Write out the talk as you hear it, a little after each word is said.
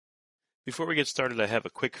Before we get started, I have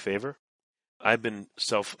a quick favor. I've been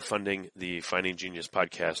self-funding the Finding Genius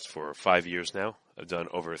podcast for 5 years now. I've done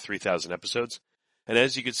over 3,000 episodes. And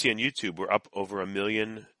as you can see on YouTube, we're up over 1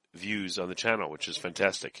 million views on the channel, which is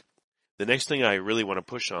fantastic. The next thing I really want to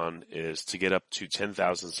push on is to get up to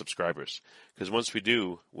 10,000 subscribers. Because once we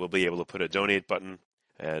do, we'll be able to put a donate button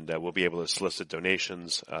and we'll be able to solicit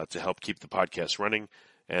donations to help keep the podcast running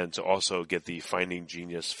and to also get the Finding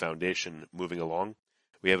Genius Foundation moving along.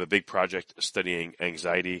 We have a big project studying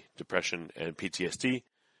anxiety, depression, and PTSD,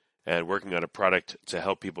 and working on a product to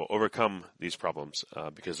help people overcome these problems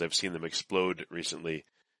because I've seen them explode recently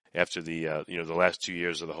after the last 2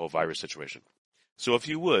 years of the whole virus situation. So if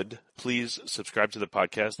you would, please subscribe to the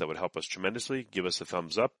podcast. That would help us tremendously. Give us a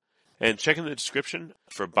thumbs up. And check in the description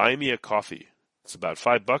for Buy Me a Coffee. It's about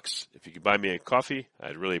 $5. If you could buy me a coffee,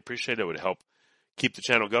 I'd really appreciate it. It would help keep the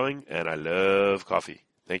channel going, and I love coffee.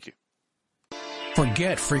 Thank you.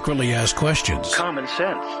 Forget frequently asked questions. Common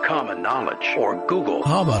sense, common knowledge, or Google.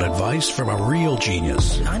 How about advice from a real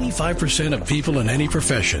genius? 95% of people in any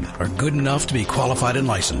profession are good enough to be qualified and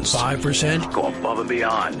licensed. 5% go above and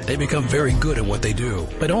beyond. They become very good at what they do,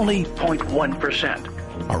 but only 0.1%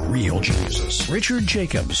 are real geniuses. Richard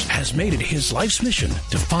Jacobs has made it his life's mission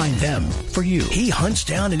to find them for you. He hunts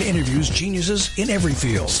down and interviews geniuses in every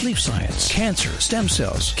field: sleep science, cancer, stem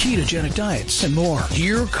cells, ketogenic diets, and more.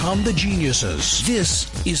 Here come the geniuses.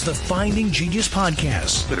 This is the Finding Genius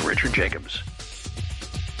Podcast with Richard Jacobs.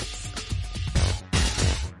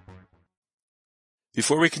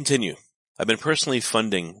 Before we continue, I've been personally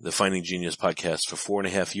funding the Finding Genius podcast for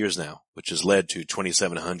 4.5 years now, which has led to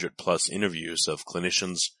 2,700 plus interviews of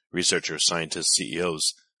clinicians, researchers, scientists,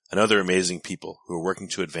 CEOs, and other amazing people who are working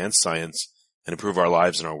to advance science and improve our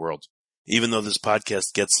lives and our world. Even though this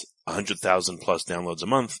podcast gets 100,000 plus downloads a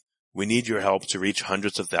month, we need your help to reach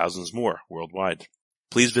hundreds of thousands more worldwide.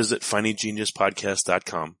 Please visit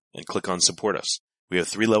findinggeniuspodcast.com and click on Support Us. We have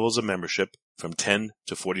 3 levels of membership from $10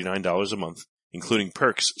 to $49 a month, including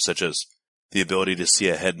perks such as the ability to see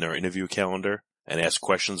ahead in our interview calendar and ask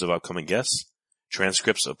questions of upcoming guests,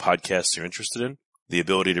 transcripts of podcasts you're interested in, the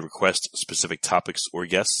ability to request specific topics or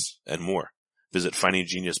guests, and more. Visit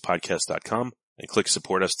findinggeniuspodcast.com and click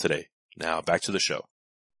Support Us today. Now back to the show.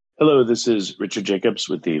 Hello, this is Richard Jacobs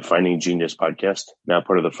with the Finding Genius podcast, now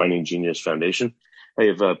part of the Finding Genius Foundation. I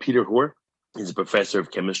have Peter Hoare. He's a professor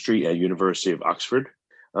of chemistry at University of Oxford.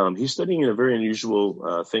 He's studying a very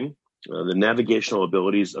unusual thing. The navigational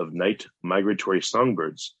abilities of night migratory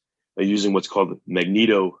songbirds using what's called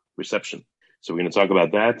magnetoreception. So we're going to talk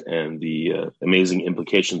about that and the amazing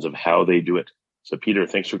implications of how they do it. So Peter,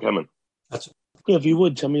 thanks for coming. If you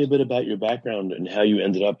would, tell me a bit about your background and how you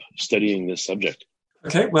ended up studying this subject.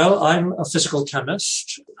 Okay, well, I'm a physical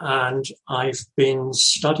chemist and I've been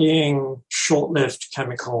studying short-lived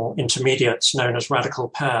chemical intermediates known as radical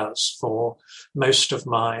pairs for most of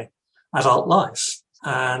my adult life.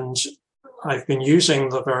 And I've been using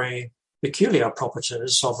the very peculiar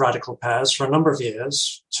properties of radical pairs for a number of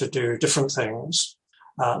years to do different things,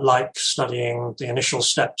 like studying the initial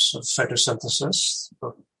steps of photosynthesis,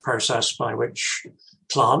 the process by which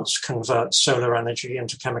plants convert solar energy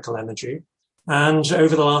into chemical energy. And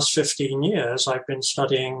over the last 15 years, I've been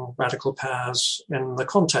studying radical pairs in the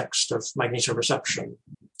context of magnetoreception.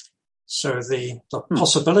 So the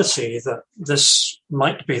possibility that this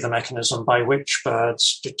might be the mechanism by which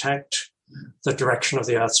birds detect the direction of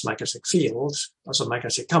the Earth's magnetic field as a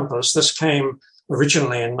magnetic compass, this came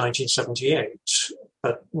originally in 1978,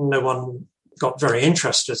 but no one got very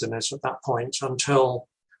interested in it at that point until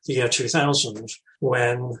the year 2000,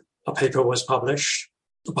 when a paper was published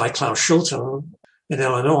by Klaus Schulten in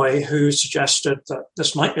Illinois, who suggested that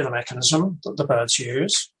this might be the mechanism that the birds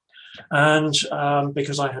use. And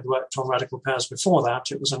because I had worked on radical pairs before that,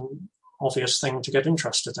 it was an obvious thing to get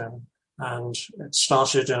interested in. And it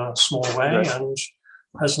started in a small way and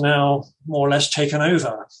has now more or less taken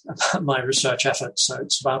over my research efforts. So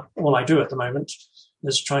it's about all I do at the moment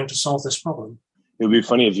is trying to solve this problem. It would be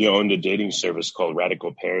funny if you owned a dating service called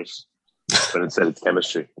Radical Pairs, but instead it's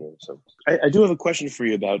chemistry. So I do have a question for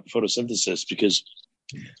you about photosynthesis, because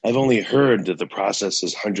I've only heard that the process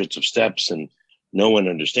is hundreds of steps and no one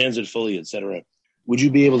understands it fully, etc. Would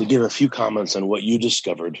you be able to give a few comments on what you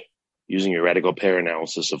discovered using your radical pair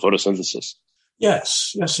analysis of photosynthesis?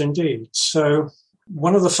 Yes, indeed. So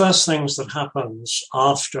one of the first things that happens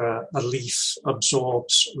after a leaf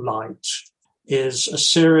absorbs light is a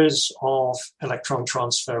series of electron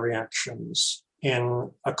transfer reactions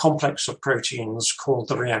in a complex of proteins called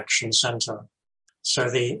the reaction center. So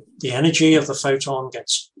the energy of the photon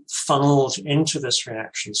gets funneled into this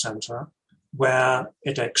reaction center, where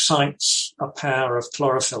it excites a pair of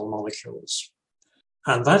chlorophyll molecules.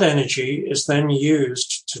 And that energy is then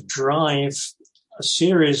used to drive a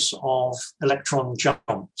series of electron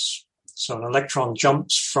jumps. So an electron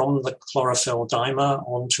jumps from the chlorophyll dimer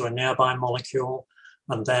onto a nearby molecule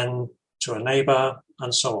and then to a neighbor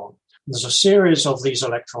and so on. There's a series of these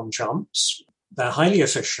electron jumps. They're highly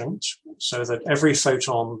efficient so that every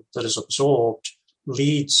photon that is absorbed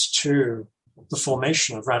leads to the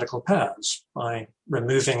formation of radical pairs by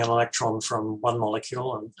removing an electron from one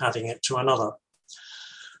molecule and adding it to another.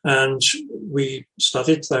 And we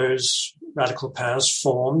studied those radical pairs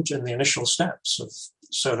formed in the initial steps of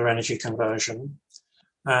solar energy conversion.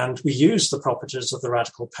 And we used the properties of the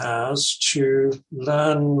radical pairs to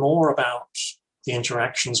learn more about the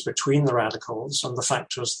interactions between the radicals and the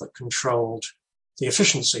factors that controlled the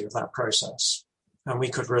efficiency of that process. And we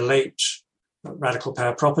could relate radical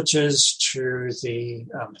pair properties to the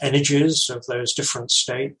energies of those different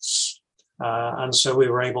states. And so we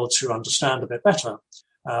were able to understand a bit better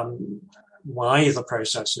why the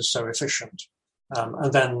process is so efficient.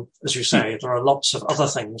 And then, as you say, there are lots of other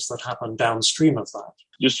things that happen downstream of that.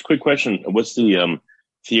 Just a quick question. What's the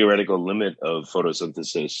theoretical limit of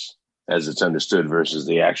photosynthesis as it's understood versus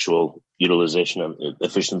the actual utilization of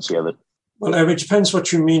efficiency of it? Well, it depends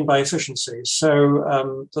what you mean by efficiency.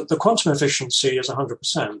 So the quantum efficiency is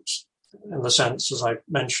 100% in the sense, as I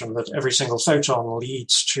mentioned, that every single photon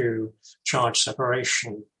leads to charge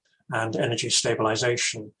separation and energy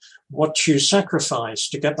stabilization. What you sacrifice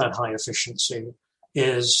to get that high efficiency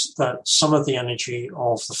is that some of the energy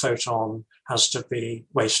of the photon has to be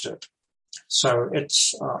wasted. So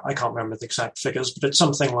it's, I can't remember the exact figures, but it's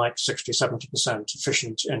something like 60, 70%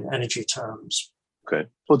 efficient in energy terms. Okay.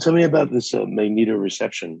 Well, tell me about this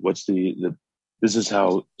magnetoreception. What's this is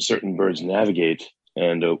how certain birds navigate,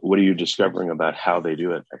 and what are you discovering about how they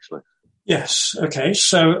do it, actually? Yes. Okay.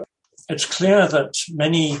 So it's clear that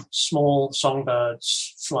many small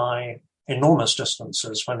songbirds fly enormous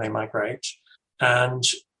distances when they migrate. And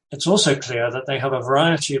it's also clear that they have a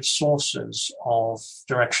variety of sources of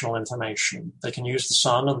directional information. They can use the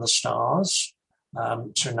sun and the stars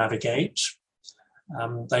to navigate.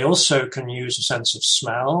 They also can use a sense of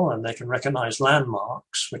smell, and they can recognize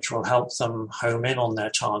landmarks, which will help them home in on their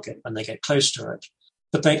target when they get close to it.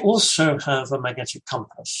 But they also have a magnetic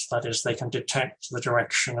compass. That is, they can detect the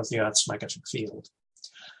direction of the Earth's magnetic field.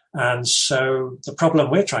 And so the problem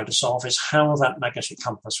we're trying to solve is how that magnetic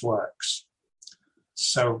compass works.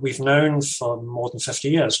 So we've known for more than 50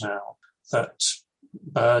 years now that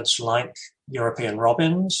birds like European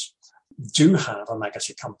robins do have a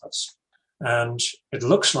magnetic compass. And it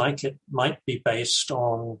looks like it might be based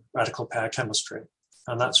on radical pair chemistry.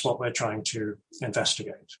 And that's what we're trying to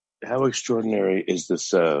investigate. How extraordinary is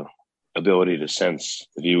this ability to sense?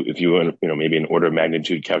 If you maybe an order of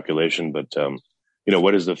magnitude calculation, but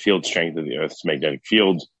what is the field strength of the Earth's magnetic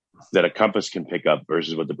field that a compass can pick up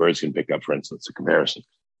versus what the birds can pick up, for instance, a comparison?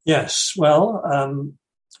 Yes, well,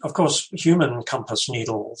 of course, human compass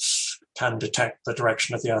needles can detect the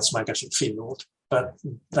direction of the Earth's magnetic field, but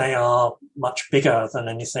they are much bigger than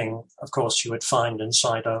anything, of course, you would find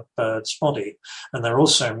inside a bird's body. And they're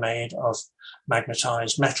also made of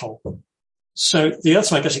magnetized metal. So the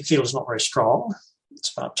Earth's magnetic field is not very strong.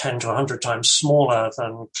 It's about 10 to 100 times smaller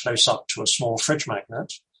than close up to a small fridge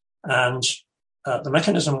magnet. And the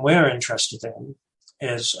mechanism we're interested in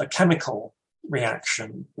is a chemical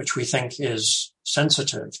reaction, which we think is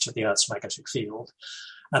sensitive to the Earth's magnetic field.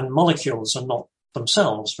 And molecules are not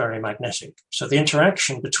themselves very magnetic. So the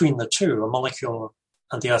interaction between the two, a molecule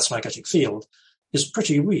and the Earth's magnetic field, is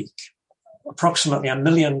pretty weak, approximately 1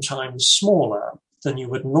 million times smaller than you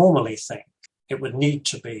would normally think it would need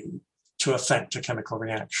to be to affect a chemical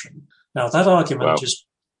reaction. Now, that argument is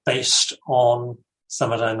based on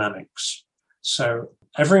thermodynamics. So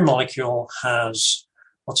every molecule has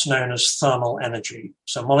what's known as thermal energy.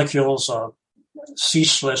 So molecules are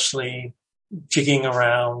ceaselessly jigging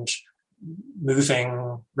around,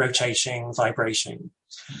 moving, rotating, vibrating.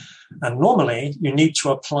 And normally you need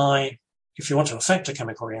to apply, if you want to affect a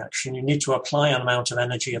chemical reaction, you need to apply an amount of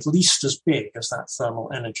energy at least as big as that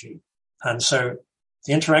thermal energy. And so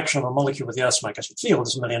the interaction of a molecule with the Earth's magnetic field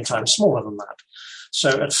is 1 million times smaller than that.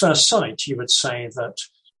 So at first sight, you would say that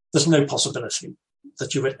there's no possibility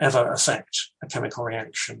that you would ever affect a chemical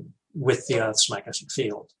reaction with the Earth's magnetic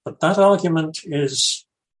field. But that argument is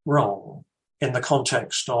wrong in the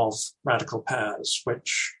context of radical pairs,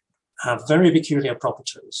 which have very peculiar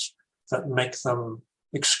properties that make them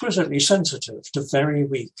exquisitely sensitive to very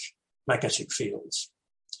weak magnetic fields.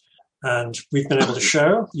 And we've been able to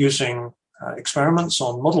show, using experiments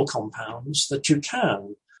on model compounds, that you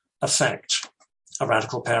can affect a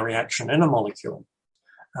radical pair reaction in a molecule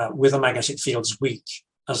with a magnetic field as weak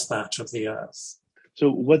as that of the Earth. So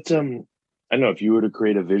what, I don't know, if you were to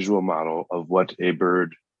create a visual model of what a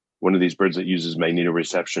bird, one of these birds that uses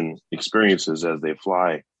magnetoreception experiences as they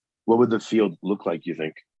fly, what would the field look like, you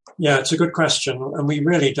think? Yeah, it's a good question, and we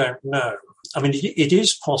really don't know. I mean, it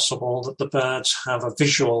is possible that the birds have a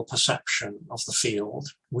visual perception of the field.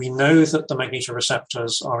 We know that the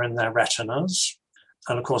magnetoreceptors are in their retinas,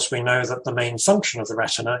 and of course we know that the main function of the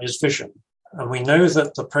retina is vision. And we know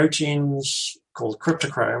that the proteins called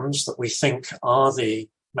cryptochromes that we think are the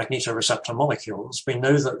magnetoreceptor molecules, we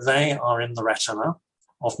know that they are in the retina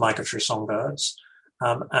of migratory songbirds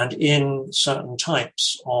and in certain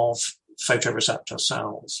types of photoreceptor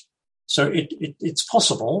cells. So it's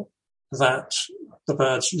possible that the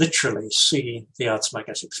birds literally see the Earth's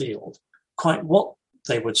magnetic field. Quite what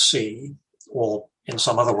they would see or in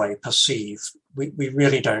some other way perceive, we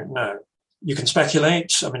really don't know. You can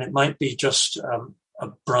speculate. I mean, it might be just a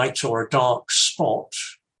bright or a dark spot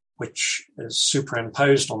which is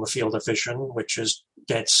superimposed on the field of vision, which is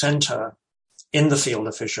dead center in the field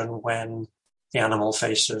of vision when the animal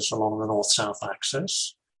faces along the north-south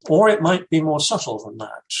axis. Or it might be more subtle than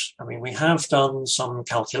that. I mean, we have done some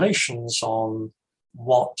calculations on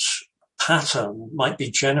what pattern might be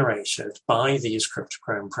generated by these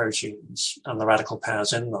cryptochrome proteins and the radical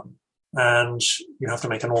pairs in them. And you have to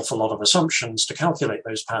make an awful lot of assumptions to calculate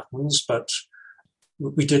those patterns, but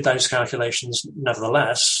we did those calculations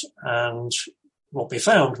nevertheless. And what we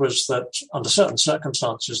found was that under certain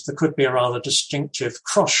circumstances, there could be a rather distinctive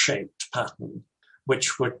cross-shaped pattern,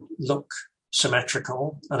 which would look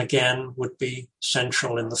symmetrical and again would be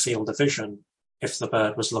central in the field of vision if the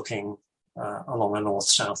bird was looking along a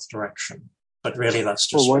north-south direction. But really that's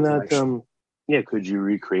just speculation. Why not, could you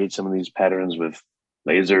recreate some of these patterns with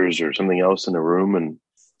lasers or something else in a room and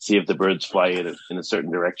see if the birds fly in a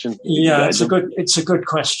certain direction? Yeah, it's a good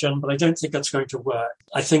question, but I don't think that's going to work.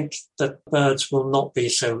 I think that birds will not be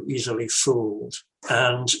so easily fooled.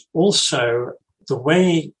 And also the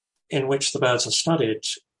way in which the birds are studied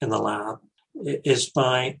in the lab is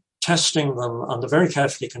by testing them under very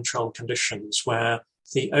carefully controlled conditions where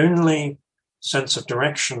the only sense of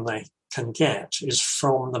direction they can get is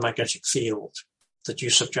from the magnetic field that you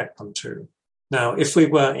subject them to. Now, if we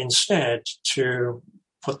were instead to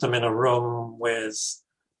put them in a room with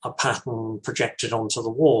a pattern projected onto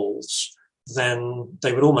the walls, then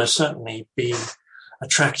they would almost certainly be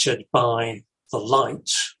attracted by the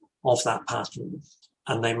light of that pattern,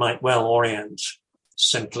 and they might well orient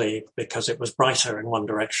simply because it was brighter in one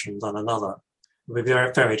direction than another. It would be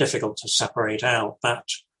very, very difficult to separate out that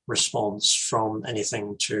response from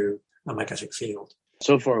anything to a magnetic field.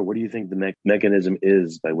 So far, what do you think the mechanism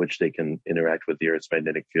is by which they can interact with the Earth's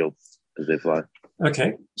magnetic field as they fly?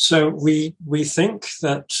 Okay, so we think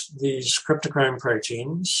that these cryptochrome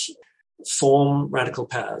proteins form radical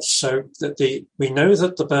pairs. So that we know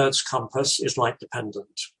that the bird's compass is light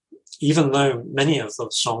dependent, even though many of the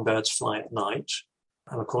songbirds fly at night.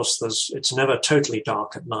 And of course, it's never totally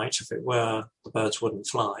dark at night. If it were, the birds wouldn't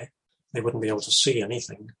fly. They wouldn't be able to see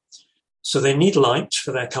anything. So they need light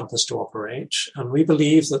for their compass to operate. And we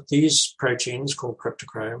believe that these proteins called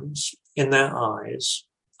cryptochromes in their eyes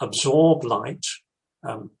absorb light,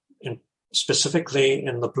 specifically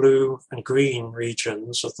in the blue and green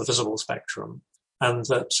regions of the visible spectrum. And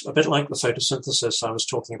that a bit like the photosynthesis I was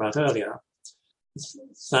talking about earlier,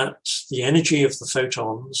 that the energy of the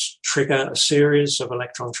photons trigger a series of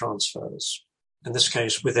electron transfers, in this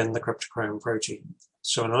case within the cryptochrome protein.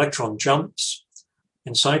 So an electron jumps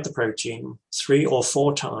inside the protein 3 or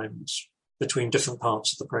 4 times between different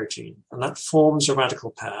parts of the protein, and that forms a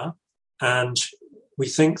radical pair. And we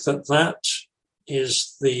think that that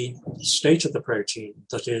is the state of the protein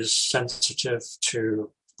that is sensitive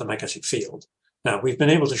to the magnetic field. Now, we've been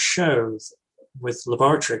able to show with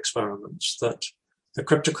laboratory experiments that the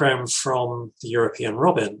cryptochrome from the European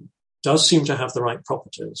robin does seem to have the right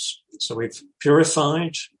properties. So we've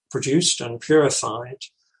produced and purified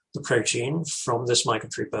the protein from this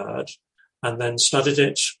migratory bird and then studied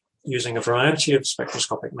it using a variety of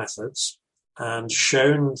spectroscopic methods and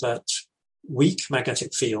shown that weak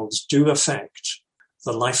magnetic fields do affect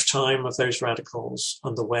the lifetime of those radicals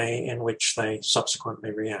and the way in which they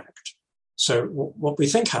subsequently react. So what we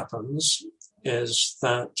think happens is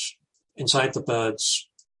that inside the bird's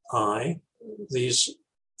eye, these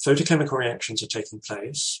photochemical reactions are taking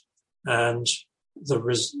place, and the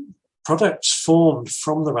products formed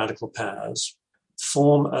from the radical pairs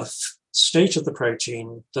form a state of the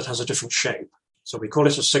protein that has a different shape. So we call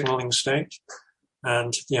it a signaling state,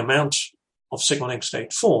 and the amount of signaling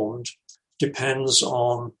state formed depends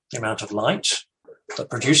on the amount of light that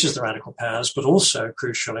produces the radical pairs, but also,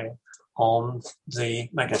 crucially, on the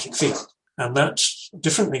magnetic field. And that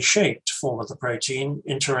differently shaped form of the protein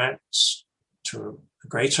interacts to a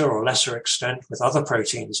greater or lesser extent with other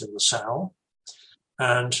proteins in the cell.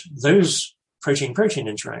 And those protein-protein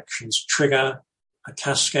interactions trigger a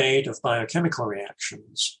cascade of biochemical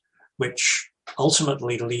reactions, which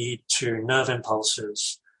ultimately lead to nerve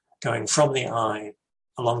impulses going from the eye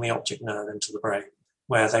along the optic nerve into the brain,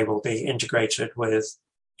 where they will be integrated with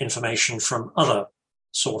information from other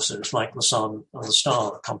sources like the sun and the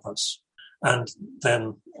star compass. And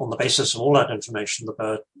then on the basis of all that information, the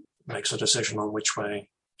bird makes a decision on which way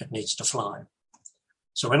it needs to fly.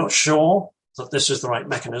 So we're not sure that this is the right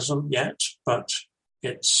mechanism yet, but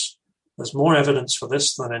there's more evidence for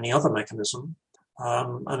this than any other mechanism,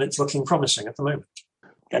 and it's looking promising at the moment.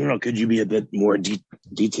 I don't know, could you be a bit more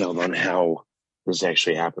detailed on how this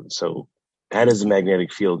actually happens? So how does the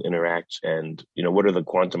magnetic field interact, and what are the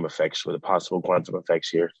quantum effects, or the possible quantum effects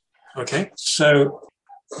here? Okay, so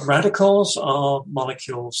radicals are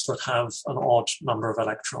molecules that have an odd number of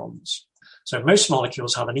electrons. So most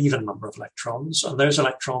molecules have an even number of electrons, and those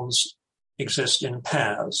electrons exist in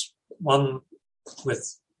pairs, one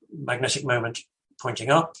with magnetic moment pointing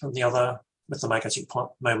up and the other with the magnetic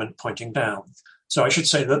moment pointing down. So I should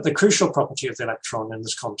say that the crucial property of the electron in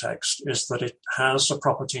this context is that it has a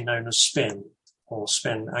property known as spin, or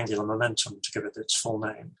spin angular momentum, to give it its full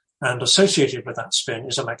name. And associated with that spin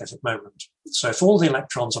is a magnetic moment. So if all the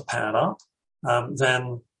electrons are paired up,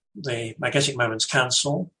 then the magnetic moments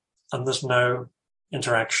cancel and there's no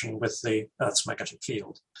interaction with the Earth's magnetic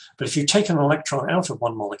field. But if you take an electron out of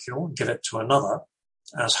one molecule and give it to another,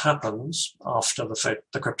 as happens after the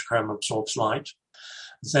cryptochrome absorbs light,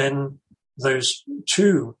 then those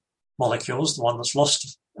two molecules, the one that's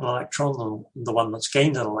lost an electron and the one that's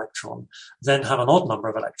gained an electron, then have an odd number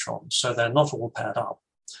of electrons. So they're not all paired up.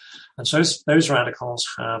 And so those radicals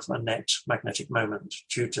have a net magnetic moment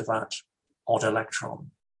due to that odd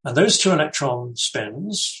electron. And those two electron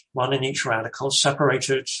spins, one in each radical,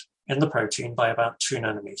 separated in the protein by about 2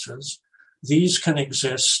 nanometers, these can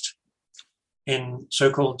exist in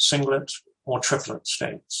so-called singlet or triplet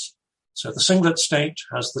states. So the singlet state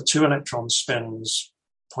has the 2 electron spins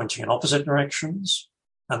pointing in opposite directions,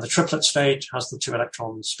 and the triplet state has the 2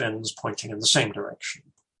 electron spins pointing in the same direction.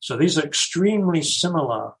 So these are extremely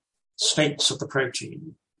similar states of the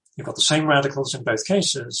protein. You've got the same radicals in both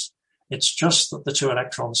cases. It's just that the 2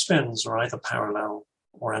 electron spins are either parallel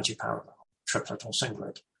or anti-parallel, triplet or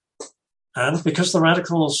singlet. And because the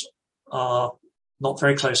radicals are not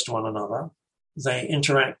very close to one another, they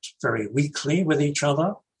interact very weakly with each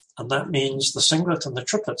other, and that means the singlet and the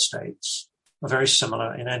triplet states are very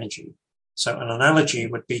similar in energy. So an analogy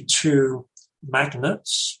would be 2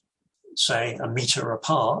 magnets, say a meter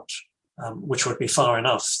apart, which would be far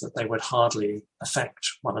enough that they would hardly affect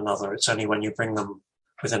one another. It's only when you bring them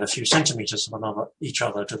within a few centimeters of each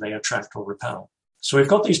other do they attract or repel. So we've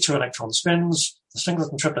got these 2 electron spins. The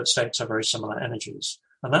singlet and triplet states are very similar energies,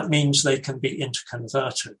 and that means they can be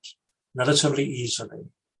interconverted relatively easily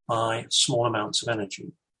by small amounts of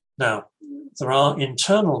energy. Now, there are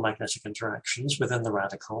internal magnetic interactions within the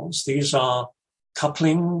radicals. These are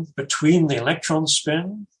coupling between the electron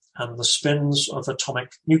spin and the spins of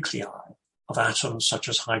atomic nuclei of atoms such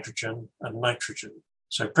as hydrogen and nitrogen.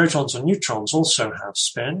 So protons and neutrons also have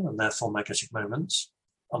spin and therefore magnetic moments,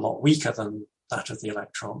 a lot weaker than that of the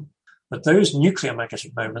electron. But those nuclear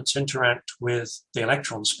magnetic moments interact with the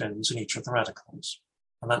electron spins in each of the radicals.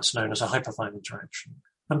 And that's known as a hyperfine interaction.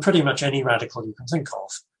 And pretty much any radical you can think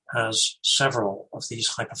of has several of these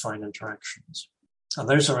hyperfine interactions. And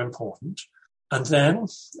those are important. And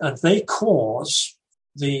they cause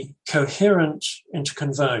the coherent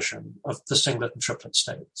interconversion of the singlet and triplet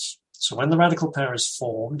states. So when the radical pair is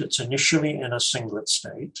formed, it's initially in a singlet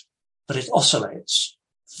state, but it oscillates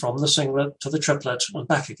from the singlet to the triplet and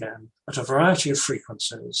back again at a variety of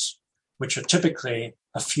frequencies, which are typically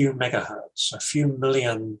a few megahertz, a few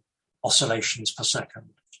million oscillations per second.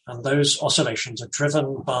 And those oscillations are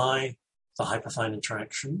driven by the hyperfine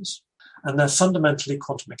interactions, and they're fundamentally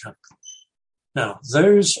quantum mechanical. Now,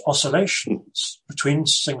 those oscillations between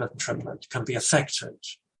singlet and triplet can be affected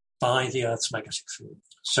by the Earth's magnetic field,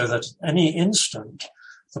 so that at any instant,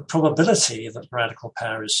 the probability that the radical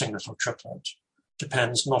pair is singlet or triplet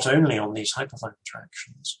depends not only on these hyperfine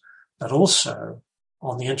interactions, but also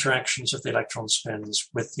on the interactions of the electron spins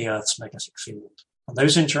with the Earth's magnetic field. And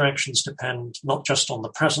those interactions depend not just on the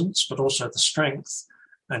presence, but also the strength,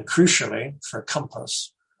 and crucially, for a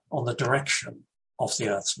compass, on the direction of the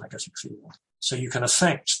Earth's magnetic field. So you can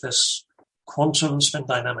affect this quantum spin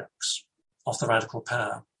dynamics of the radical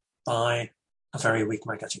pair by a very weak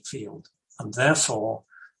magnetic field. And therefore,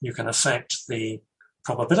 you can affect the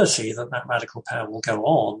probability that that radical pair will go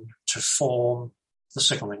on to form the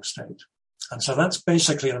signaling state. And so that's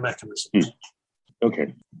basically the mechanism.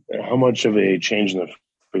 Okay. How much of a change in the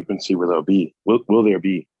frequency will there be? Will there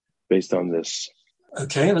be based on this?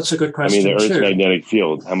 Okay, that's a good question. I mean, the Earth's too. magnetic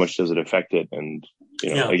field, how much does it affect it? And,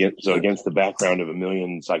 against the background of 1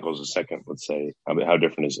 million cycles a second, let's say, how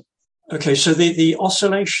different is it? Okay, so the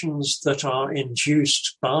oscillations that are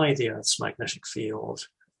induced by the Earth's magnetic field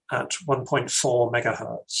at 1.4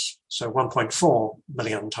 megahertz, so 1.4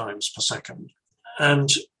 million times per second. And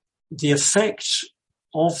the effect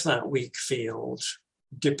of that weak field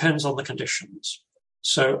depends on the conditions.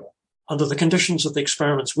 So under the conditions of the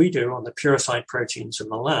experiments we do on the purified proteins in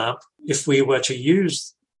the lab, if we were to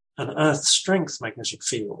use an Earth strength magnetic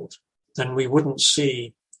field, then we wouldn't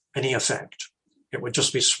see any effect. It would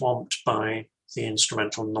just be swamped by the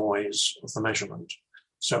instrumental noise of the measurement.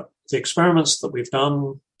 So the experiments that we've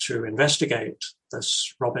done to investigate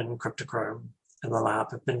this Robin cryptochrome in the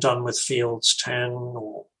lab have been done with fields 10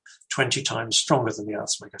 or 20 times stronger than the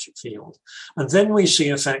Earth's magnetic field. And then we see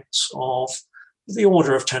effects of the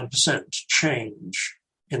order of 10% change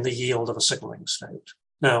in the yield of a signaling state.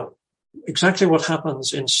 Now, exactly what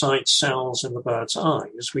happens inside cells in the bird's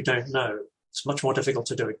eyes, we don't know. It's much more difficult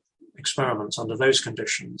to do experiments under those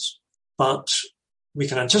conditions. But we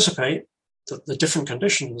can anticipate that the different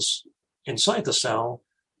conditions inside the cell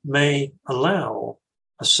may allow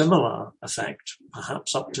a similar effect,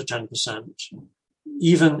 perhaps up to 10%,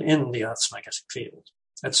 even in the Earth's magnetic field.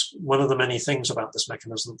 That's one of the many things about this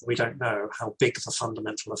mechanism that we don't know how big the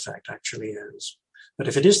fundamental effect actually is. But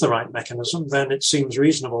if it is the right mechanism, then it seems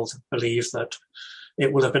reasonable to believe that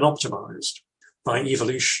it will have been optimized by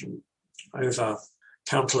evolution over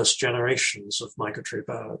countless generations of migratory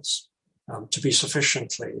birds to be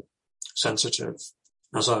sufficiently sensitive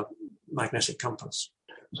as a magnetic compass.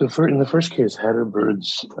 So in the first case, how do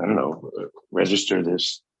birds, register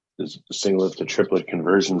this singlet to triplet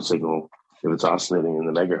conversion signal if it's oscillating in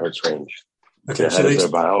the megahertz range? Okay, how does their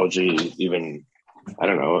biology even,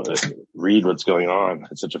 read what's going on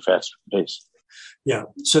at such a fast pace? Yeah,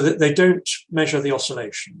 so that they don't measure the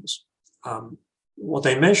oscillations. What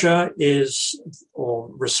they measure is, or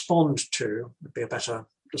respond to, would be a better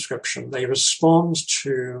description, they respond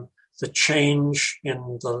to the change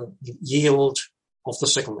in the yield of the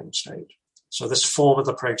signaling state. So this form of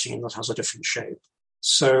the protein that has a different shape.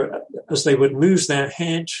 So as they would move their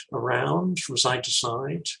head around from side to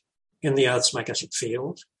side in the Earth's magnetic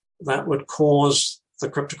field, that would cause the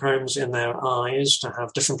cryptochromes in their eyes to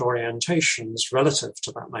have different orientations relative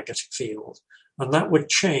to that magnetic field. And that would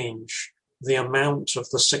change the amount of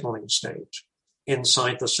the signaling state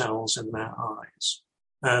inside the cells in their eyes.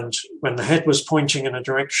 And when the head was pointing in a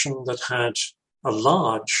direction that had a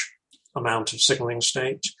large amount of signaling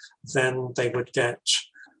state, then they would get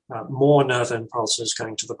more nerve impulses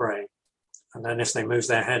going to the brain. And then if they move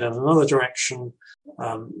their head in another direction,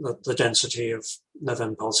 the density of nerve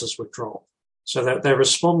impulses would drop. So that they're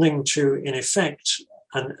responding to, in effect,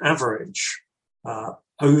 an average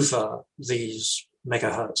over these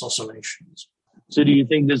megahertz oscillations. So do you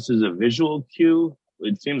think this is a visual cue?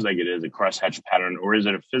 It seems like it is a crosshatch pattern, or is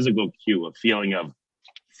it a physical cue, a feeling of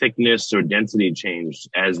thickness or density change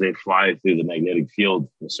as they fly through the magnetic field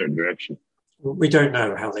in a certain direction? We don't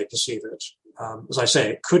know how they perceive it. As I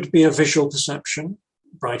say, it could be a visual perception,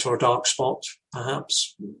 bright or dark spot,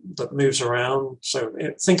 perhaps, that moves around. So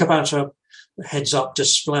think about a heads-up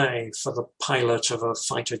display for the pilot of a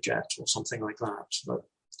fighter jet or something like that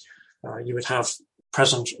you would have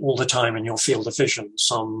present all the time in your field of vision,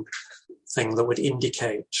 some thing that would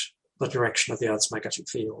indicate the direction of the Earth's magnetic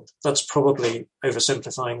field. That's probably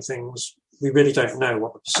oversimplifying things. We really don't know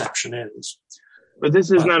what the perception is. But this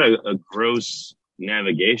is not a gross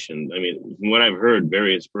navigation. I mean, from what I've heard,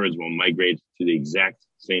 various birds will migrate to the exact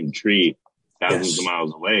same tree thousands of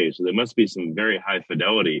miles away. So there must be some very high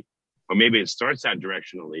fidelity. Or maybe it starts out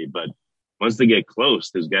directionally, but once they get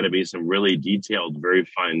close, there's got to be some really detailed, very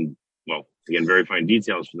fine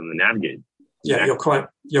details for them to navigate. Yeah, you're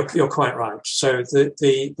quite right. So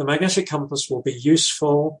the magnetic compass will be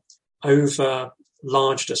useful over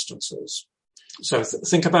large distances. So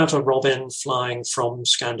think about a robin flying from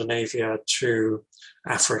Scandinavia to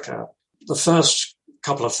Africa. The first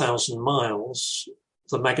couple of 1,000 miles,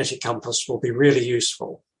 the magnetic compass will be really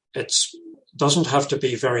useful. It doesn't have to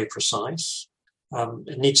be very precise.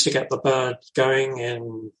 It needs to get the bird going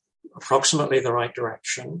in approximately the right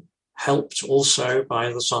direction, helped also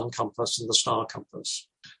by the sun compass and the star compass.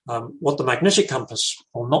 What the magnetic compass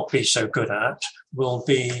will not be so good at will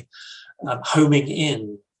be homing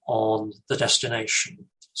in on the destination.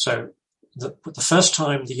 So the first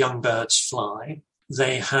time the young birds fly,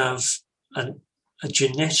 they have a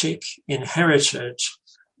genetic inherited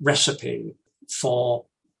recipe for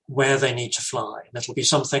where they need to fly. And it'll be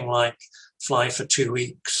something like fly for 2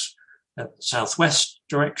 weeks at the southwest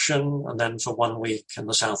direction and then for 1 week in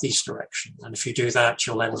the southeast direction. And if you do that,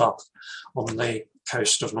 you'll end up on the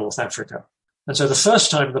coast of North Africa. And so the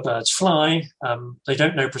first time the birds fly, they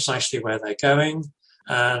don't know precisely where they're going,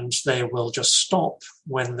 and they will just stop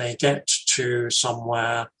when they get to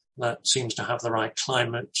somewhere that seems to have the right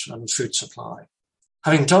climate and food supply.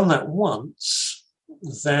 Having done that once,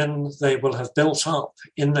 then they will have built up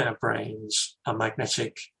in their brains a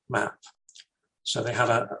magnetic map. So they have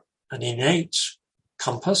an innate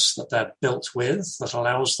compass that they're built with that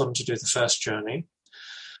allows them to do the first journey.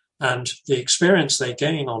 And the experience they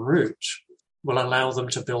gain en route will allow them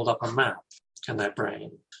to build up a map in their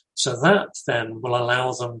brain. So that then will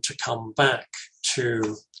allow them to come back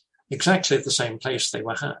to exactly the same place they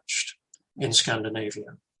were hatched in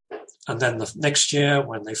Scandinavia. And then the next year,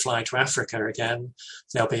 when they fly to Africa again,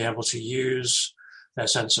 they'll be able to use their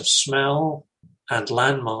sense of smell and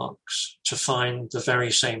landmarks to find the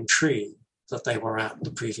very same tree that they were at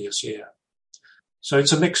the previous year. So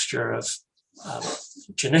it's a mixture of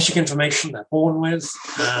genetic information they're born with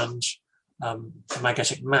and a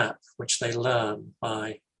magnetic map, which they learn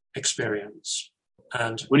by experience.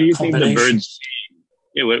 And what do you think the birds see?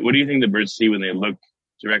 Yeah, what do you think the birds see when they look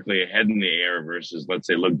directly ahead in the air versus, let's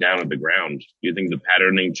say, look down at the ground? Do you think the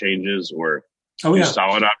patterning changes, or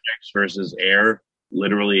solid objects versus air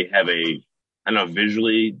literally have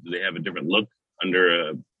visually, do they have a different look under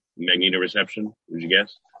a magnetoreception, would you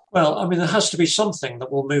guess? Well, I mean, there has to be something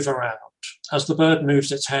that will move around. As the bird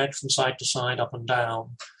moves its head from side to side, up and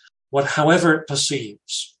down, however it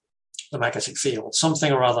perceives the magnetic field,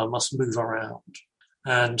 something or other must move around.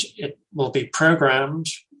 And it will be programmed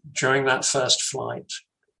during that first flight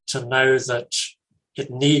to know that it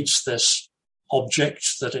needs this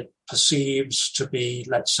object that it perceives to be,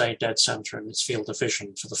 let's say, dead center in its field of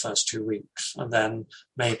vision for the first 2 weeks, and then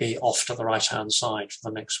maybe off to the right-hand side for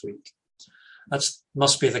the next week. That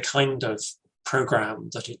must be the kind of program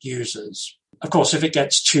that it uses. Of course, if it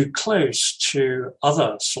gets too close to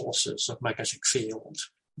other sources of magnetic field,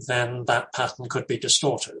 then that pattern could be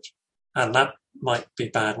distorted. And that might be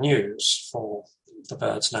bad news for the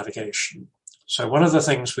bird's navigation. So one of the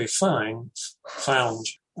things we found,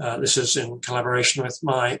 this is in collaboration with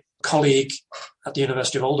my colleague at the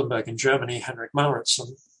University of Oldenburg in Germany, Henrik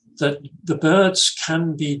Mauritzen, that the birds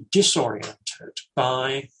can be disoriented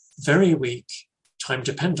by very weak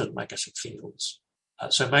time-dependent magnetic fields.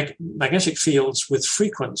 So magnetic fields with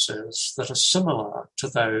frequencies that are similar to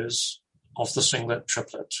those of the singlet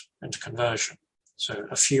triplet interconversion, so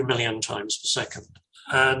a few million times per second.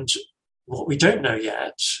 And what we don't know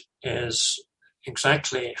yet is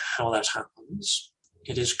exactly how that happens.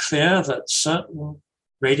 It is clear that certain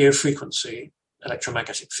radio frequency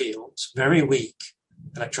electromagnetic fields, very weak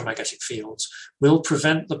electromagnetic fields, will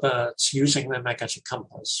prevent the birds using their magnetic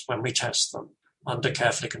compass when we test them under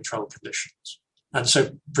carefully controlled conditions. And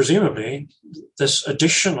so presumably this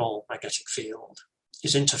additional magnetic field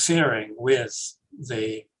is interfering with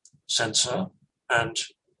the sensor, and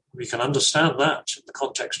we can understand that in the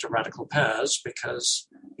context of radical pairs, because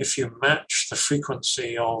if you match the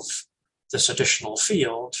frequency of this additional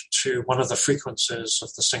field to one of the frequencies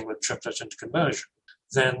of the singlet triplet interconversion,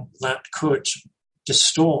 then that could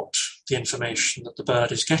distort the information that the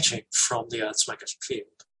bird is getting from the Earth's magnetic field.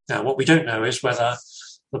 Now, what we don't know is whether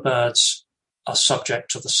the birds are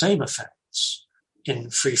subject to the same effects in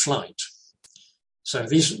free flight. So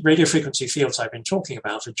these radio frequency fields I've been talking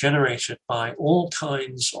about are generated by all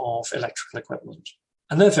kinds of electrical equipment.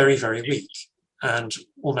 And they're very, very weak. And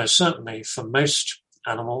almost certainly for most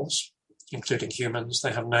animals, including humans,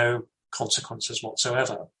 they have no consequences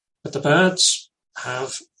whatsoever. But the birds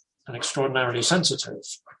have an extraordinarily sensitive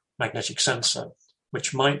magnetic sensor,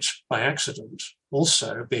 which might, by accident,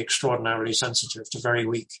 also be extraordinarily sensitive to very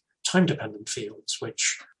weak time-dependent fields,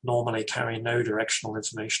 which normally carry no directional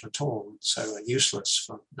information at all, so are useless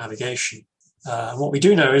for navigation. What we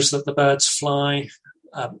do know is that the birds fly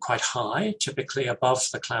quite high, typically above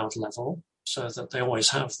the cloud level, so that they always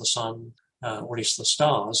have the sun, or at least the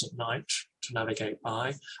stars at night to navigate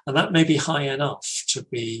by. And that may be high enough to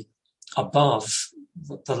be above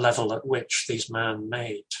the level at which these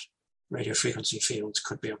man-made radio frequency fields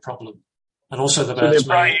could be a problem. And also the birds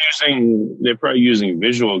they're probably using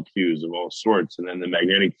visual cues of all sorts, and then the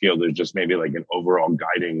magnetic field is just maybe like an overall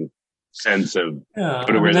guiding sense of where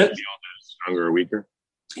the field is stronger or weaker.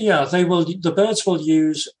 Yeah, the birds will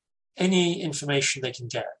use any information they can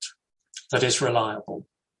get that is reliable.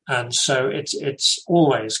 And so it's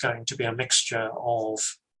always going to be a mixture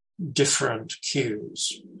of different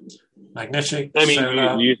cues. Magnetic, I mean,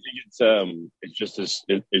 solar. do you think it's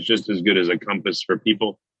just as good as a compass for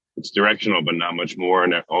people? It's directional, but not much more.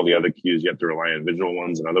 And all the other cues, you have to rely on visual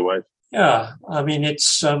ones and otherwise. Yeah, I mean,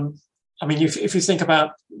 it's. If you think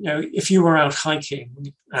about, if you were out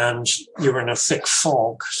hiking and you were in a thick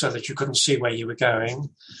fog so that you couldn't see where you were going,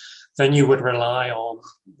 then you would rely on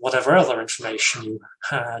whatever other information you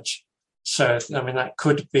had. So, I mean, that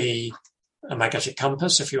could be a magnetic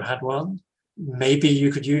compass if you had one. Maybe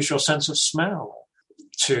you could use your sense of smell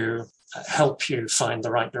to help you find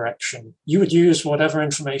the right direction. You would use whatever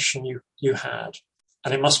information you had,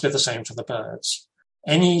 and it must be the same for the birds.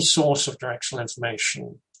 Any source of directional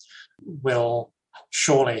information will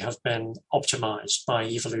surely have been optimized by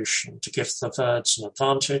evolution to give the birds an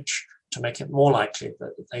advantage, to make it more likely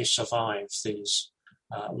that they survive these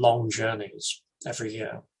long journeys every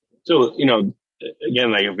year. So,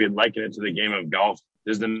 again, like if we liken it to the game of golf,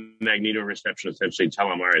 does the magnetoreception essentially tell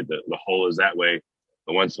them, all right, the hole is that way?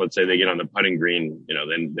 But once, let's say they get on the putting green,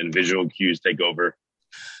 then visual cues take over.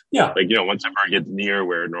 Yeah. Like, once a bird gets near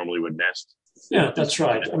where it normally would nest. Yeah, that's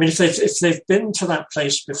right. I mean, if they've been to that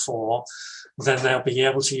place before, then they'll be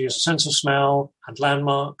able to use a sense of smell and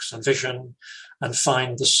landmarks and vision and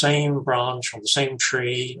find the same branch or the same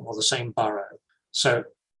tree or the same burrow. So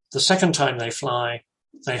the second time they fly,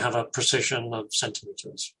 they have a precision of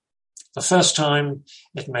centimeters. The first time,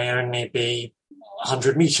 it may only be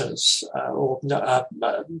 100 meters or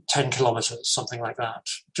 10 kilometers, something like that,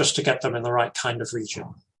 just to get them in the right kind of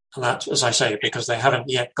region. And that, as I say, because they haven't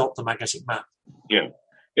yet got the magnetic map. Yeah.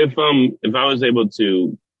 If I was able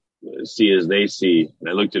to see as they see, and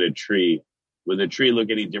I looked at a tree, would the tree look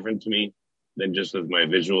any different to me than just with my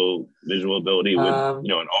visual ability? With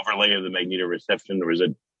an overlay of the magnetoreception, or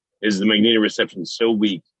is the magnetoreception so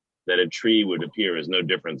weak that a tree would appear as no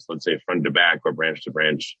difference, let's say front to back or branch to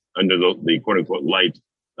branch, under the quote unquote light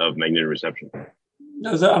of magnetoreception?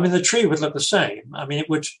 No, the tree would look the same. I mean, it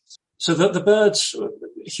would. So that the birds,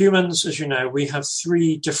 humans, as you know, we have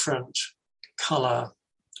 3 different color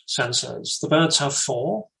sensors. The birds have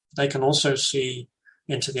 4. They can also see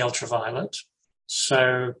into the ultraviolet.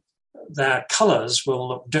 So their colors will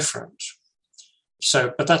look different.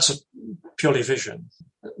 So, but that's purely vision.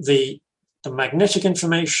 The magnetic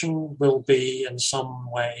information will be in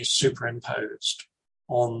some way superimposed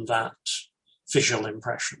on that visual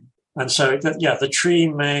impression. And so, the tree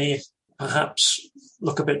may perhaps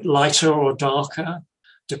look a bit lighter or darker,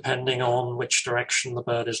 depending on which direction the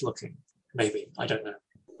bird is looking. Maybe, I don't know.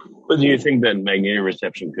 But do you think that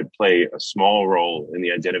magnetoreception could play a small role in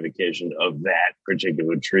the identification of that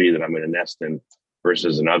particular tree that I'm going to nest in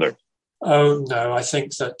versus another? Oh, no, I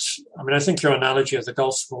think your analogy of the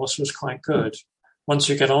golf course was quite good. Once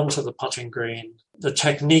you get onto the putting green, the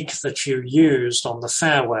technique that you used on the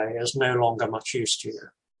fairway is no longer much use to you.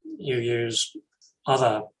 You use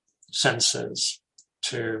other sensors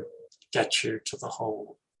to get you to the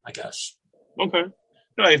hole, I guess. Okay.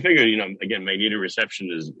 No, I figured, again, magnetoreception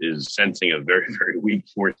is sensing a very, very weak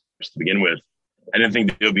force to begin with. I didn't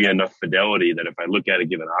think there'll be enough fidelity that if I look at a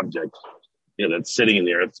given object, that's sitting in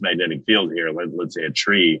the Earth's magnetic field here, let's say a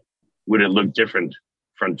tree, would it look different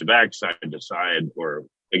front to back, side to side, or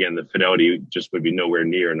again, the fidelity just would be nowhere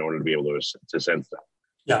near in order to be able to sense that?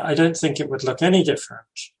 Yeah, I don't think it would look any different.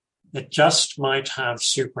 It just might have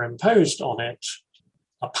superimposed on it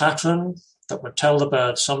a pattern that would tell the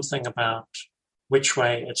bird something about which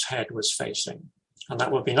way its head was facing. And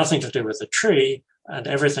that would be nothing to do with the tree and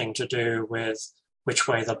everything to do with which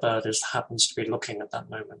way the bird happens to be looking at that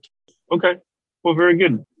moment. Okay. Well, very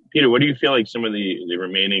good. Peter, what do you feel like some of the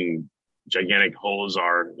remaining gigantic holes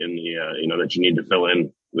are in the, that you need to fill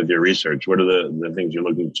in with your research? What are the things you're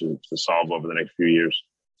looking to solve over the next few years?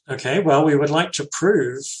 Okay. Well, we would like to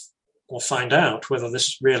prove or find out whether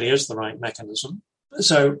this really is the right mechanism.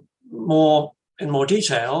 So in more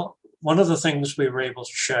detail, one of the things we were able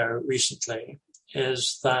to show recently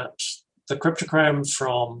is that the cryptochrome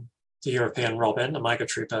from the European robin, a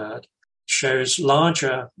migratory bird, shows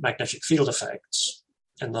larger magnetic field effects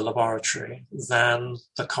in the laboratory than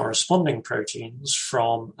the corresponding proteins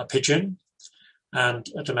from a pigeon and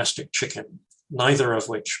a domestic chicken, neither of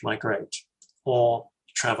which migrate or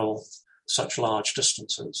travel such large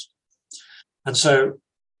distances. And so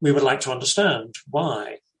we would like to understand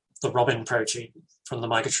why the robin protein from the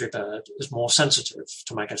migratory bird is more sensitive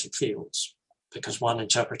to magnetic fields. Because one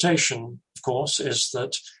interpretation, of course, is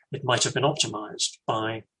that it might have been optimized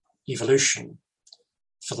by evolution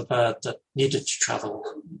for the bird that needed to travel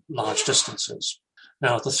large distances.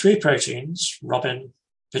 Now, the three proteins, robin,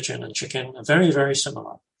 pigeon, and chicken, are very, very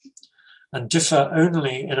similar and differ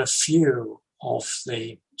only in a few of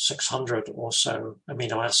the 600 or so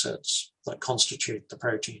amino acids that constitute the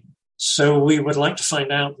protein. So we would like to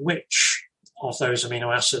find out which of those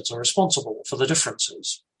amino acids are responsible for the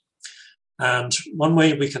differences. And one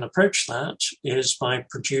way we can approach that is by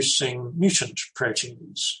producing mutant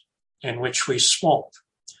proteins in which we swap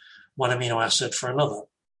one amino acid for another.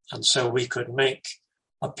 And so we could make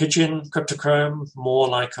a pigeon cryptochrome more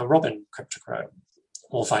like a robin cryptochrome,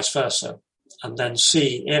 or vice versa, and then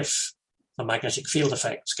see if the magnetic field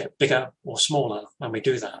effects get bigger or smaller when we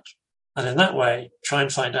do that. And in that way, try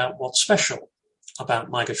and find out what's special about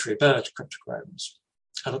migratory bird cryptochromes.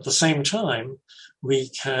 And at the same time, we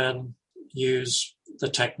can use the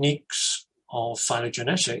techniques of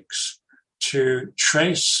phylogenetics to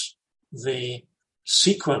trace the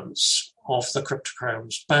sequence of the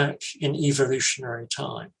cryptochromes back in evolutionary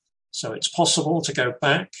time. So it's possible to go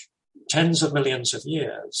back tens of millions of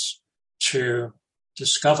years to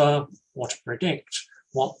discover or to predict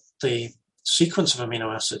what the sequence of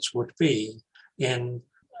amino acids would be in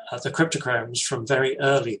the cryptochromes from very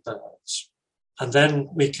early birds. And then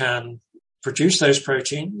we can produce those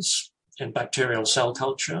proteins in bacterial cell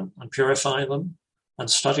culture and purify them and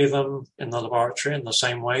study them in the laboratory in the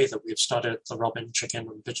same way that we've studied the robin, chicken,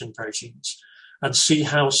 and pigeon proteins, and see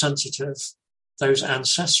how sensitive those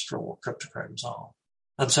ancestral cryptochromes are.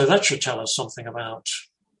 And so that should tell us something about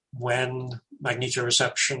when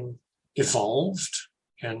magnetoreception evolved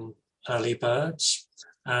in early birds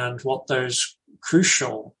and what those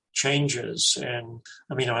crucial changes in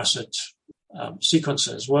amino acid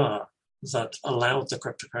sequences were that allowed the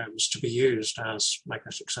cryptochromes to be used as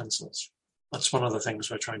magnetic sensors. That's one of the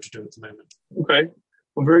things we're trying to do at the moment. Okay.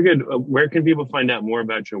 Well, very good. Where can people find out more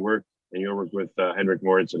about your work and your work with Henrik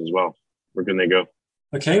Moritzen as well? Where can they go?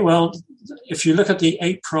 Okay, well, if you look at the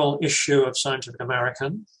April issue of Scientific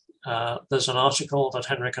American, there's an article that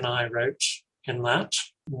Henrik and I wrote in that.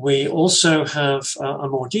 We also have a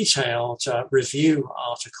more detailed review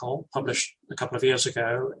article published a couple of years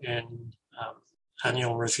ago in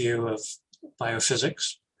Annual Review of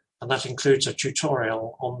Biophysics, and that includes a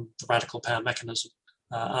tutorial on the radical pair mechanism.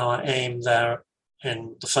 Our aim there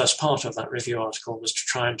in the first part of that review article was to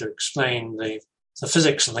try and to explain the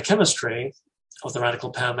physics and the chemistry of the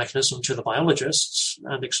radical pair mechanism to the biologists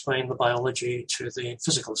and explain the biology to the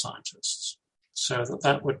physical scientists. So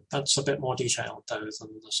that's a bit more detailed, though, than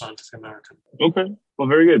the Scientific American. Okay. Well,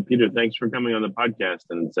 very good, Peter. Thanks for coming on the podcast,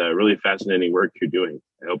 and it's really fascinating work you're doing.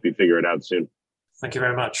 I hope you figure it out soon. Thank you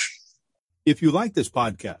very much. If you like this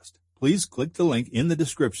podcast, please click the link in the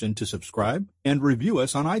description to subscribe and review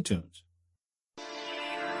us on iTunes.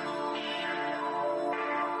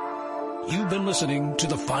 You've been listening to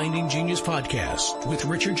the Finding Genius podcast with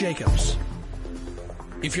Richard Jacobs.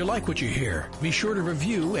 If you like what you hear, be sure to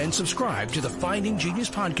review and subscribe to the Finding Genius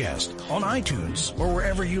podcast on iTunes or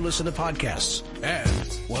wherever you listen to podcasts.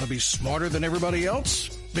 And want to be smarter than everybody else?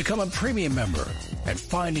 Become a premium member at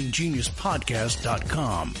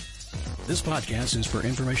findinggeniuspodcast.com. This podcast is for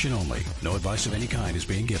information only. No advice of any kind is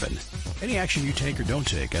being given. Any action you take or don't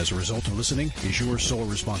take as a result of listening is your sole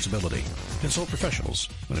responsibility. Consult professionals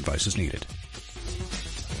when advice is needed.